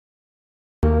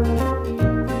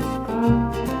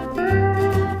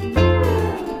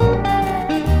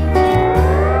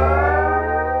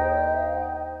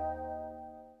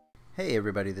Hey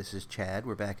everybody, this is Chad.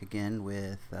 We're back again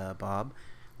with Bob.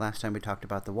 Last time we talked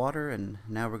about the water, and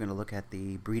now we're going to look at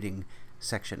the breeding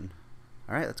section.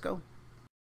 Alright, let's go.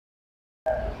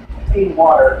 In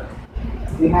water,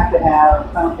 we have to have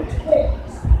clownfish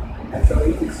eggs. And so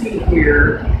you can see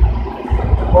here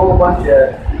a whole bunch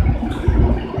of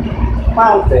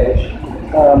clownfish.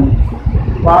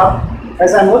 Bob,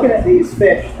 as I'm looking at these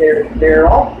fish, they're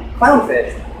all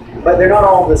clownfish, but they're not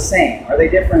all the same. Are they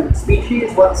different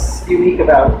species? What's unique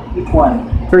about each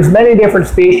one? There's many different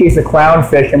species of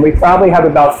clownfish, and we probably have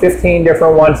about 15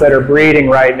 different ones that are breeding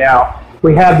right now.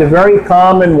 We have the very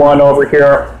common one over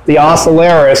here, the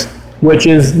ocellaris, which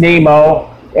is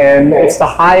Nemo, and it's the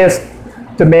highest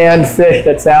demand fish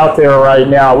that's out there right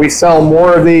now. We sell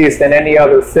more of these than any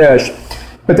other fish.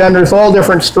 But then there's all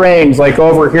different strains, like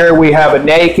over here we have a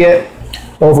naked,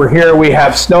 over here we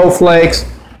have snowflakes,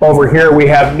 over here we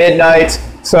have midnights.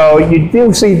 So you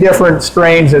do see different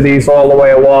strains of these all the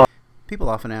way along. People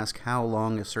often ask how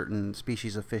long a certain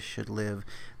species of fish should live.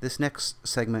 This next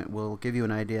segment will give you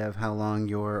an idea of how long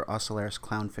your ocellaris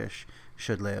clownfish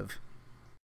should live.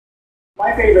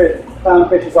 My favorite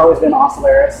clownfish has always been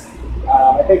ocellaris.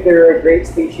 I think they're a great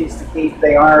species to keep.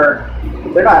 They're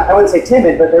not, I wouldn't say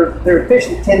timid, but they're fish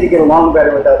that tend to get along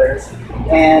better with others.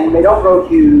 And they don't grow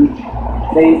huge.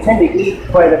 They tend to eat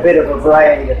quite a bit of a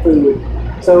variety of food.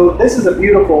 So this is a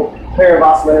beautiful pair of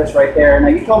ocellaris right there. Now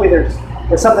you told me there's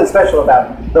something special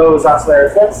about those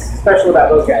ocellaris. What's special about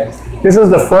those guys? This is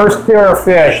the first pair of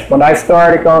fish. When I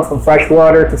started going from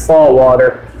freshwater to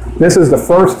saltwater, this is the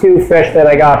first two fish that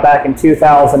I got back in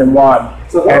 2001.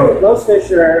 So those fish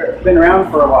have been around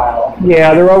for a while.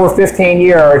 Yeah, they're over 15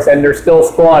 years and they're still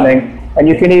spawning. And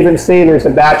you can even see there's a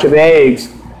batch of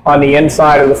eggs on the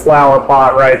inside of the flower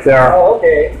pot right there. Oh,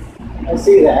 okay. I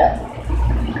see that.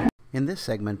 In this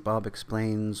segment, Bob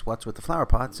explains what's with the flower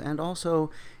pots and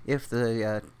also if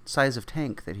the size of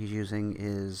tank that he's using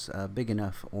is big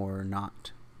enough or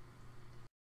not.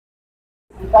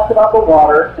 We talked about the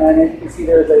water, and as you can see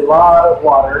there's a lot of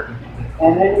water.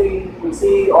 And then we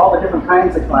see all the different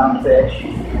kinds of clownfish,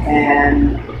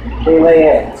 and they lay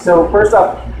eggs. So first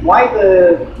off, why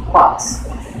the pots?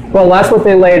 Well, that's what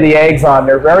they lay the eggs on.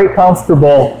 They're very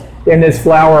comfortable in this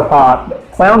flower pot.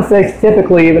 Clownfish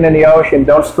typically, even in the ocean,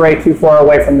 don't stray too far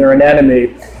away from their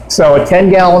anemone. So a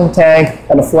 10-gallon tank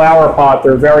and a flower pot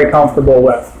they're very comfortable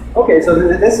with. Okay, so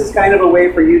this is kind of a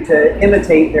way for you to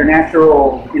imitate their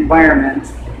natural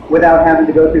environment without having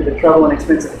to go through the trouble and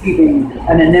expense of keeping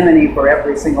an anemone for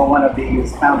every single one of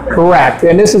these clownfish. Correct,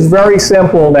 and this is very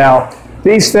simple now.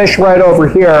 These fish right over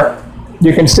here,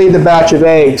 you can see the batch of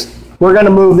eggs. We're going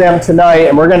to move them tonight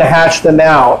and we're going to hatch them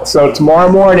out. So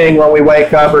tomorrow morning when we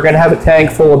wake up, we're going to have a tank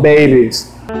full of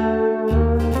babies.